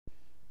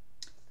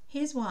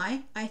Here's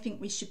why I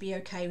think we should be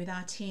okay with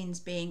our teens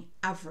being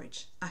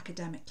average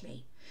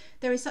academically.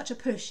 There is such a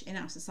push in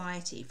our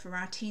society for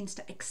our teens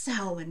to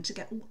excel and to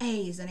get all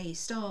A's and A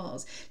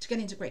stars, to get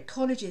into great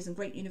colleges and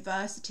great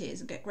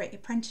universities and get great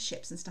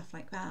apprenticeships and stuff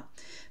like that.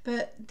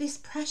 But this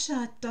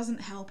pressure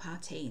doesn't help our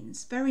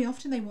teens. Very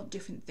often they want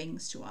different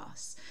things to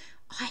us.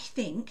 I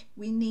think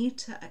we need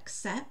to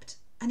accept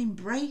and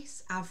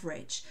embrace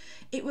average.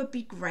 It would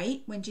be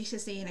great when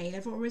GCSE and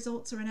A-level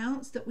results are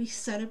announced that we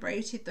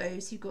celebrated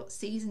those who got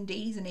C's and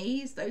D's and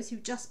E's, those who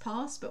just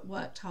passed but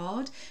worked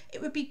hard.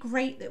 It would be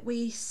great that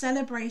we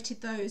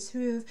celebrated those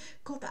who have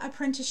got that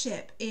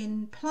apprenticeship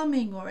in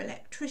plumbing or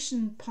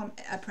electrician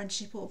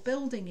apprenticeship or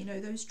building, you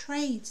know, those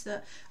trades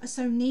that are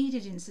so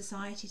needed in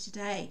society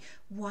today.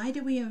 Why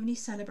do we only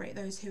celebrate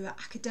those who are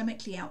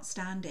academically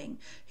outstanding,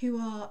 who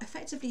are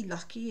effectively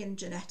lucky in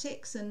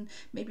genetics and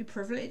maybe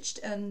privileged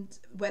and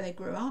where they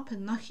grew up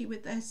and lucky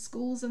with their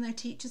schools and their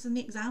teachers and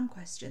the exam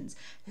questions?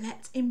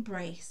 Let's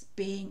embrace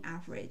being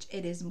average.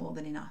 It is more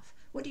than enough.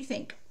 What do you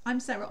think? I'm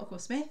Sarah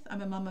Ockwell-Smith.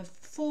 I'm a mum of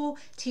 4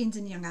 teens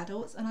and young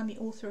adults, and I'm the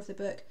author of the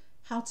book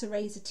How to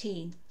Raise a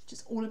Teen, which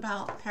is all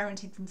about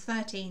parenting from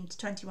 13 to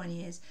 21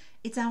 years.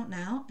 It's out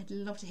now. I'd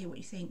love to hear what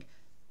you think.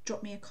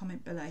 Drop me a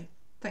comment below.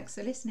 Thanks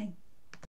for listening.